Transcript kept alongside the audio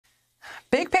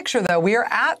Big picture, though, we are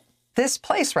at this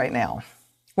place right now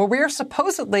where we are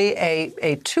supposedly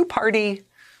a two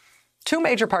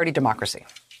major party democracy.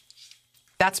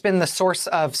 That's been the source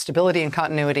of stability and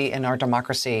continuity in our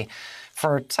democracy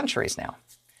for centuries now.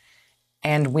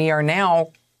 And we are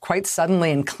now quite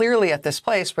suddenly and clearly at this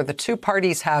place where the two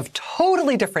parties have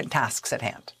totally different tasks at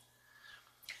hand.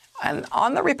 And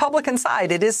on the Republican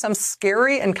side, it is some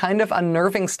scary and kind of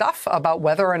unnerving stuff about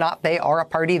whether or not they are a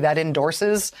party that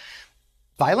endorses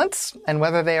violence and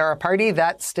whether they are a party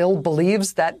that still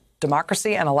believes that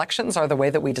democracy and elections are the way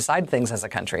that we decide things as a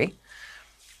country.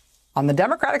 On the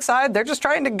Democratic side, they're just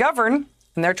trying to govern,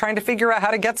 and they're trying to figure out how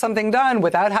to get something done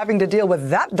without having to deal with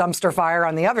that dumpster fire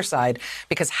on the other side,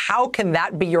 because how can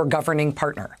that be your governing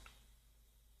partner?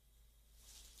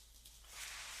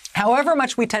 However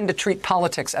much we tend to treat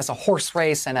politics as a horse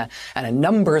race and a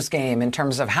numbers game in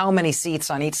terms of how many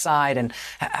seats on each side and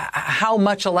how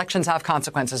much elections have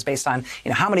consequences based on,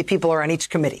 how many people are on each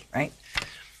committee, right?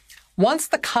 Once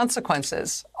the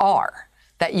consequences are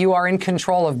that you are in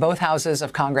control of both houses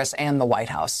of Congress and the White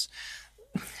House,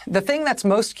 the thing that's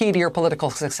most key to your political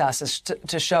success is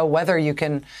to show whether you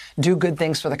can do good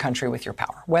things for the country with your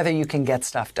power, whether you can get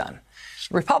stuff done.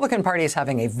 The Republican Party is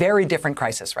having a very different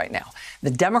crisis right now.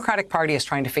 The Democratic Party is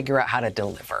trying to figure out how to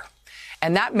deliver.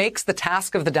 And that makes the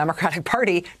task of the Democratic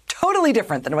Party totally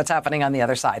different than what's happening on the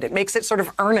other side. It makes it sort of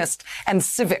earnest and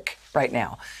civic right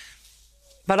now,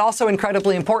 but also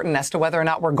incredibly important as to whether or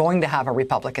not we're going to have a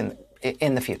Republican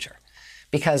in the future.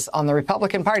 Because on the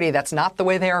Republican Party, that's not the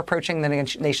way they are approaching the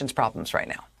nation's problems right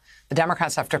now. The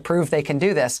Democrats have to prove they can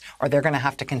do this, or they're going to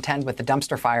have to contend with the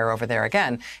dumpster fire over there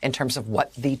again in terms of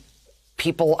what the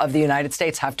people of the United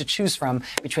States have to choose from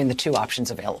between the two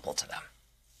options available to them.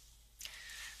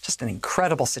 Just an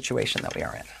incredible situation that we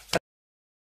are in.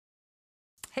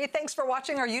 Hey, thanks for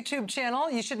watching our YouTube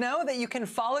channel. You should know that you can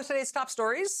follow today's top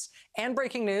stories and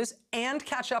breaking news and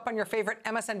catch up on your favorite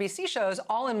MSNBC shows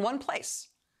all in one place.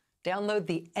 Download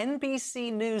the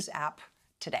NBC News app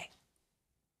today.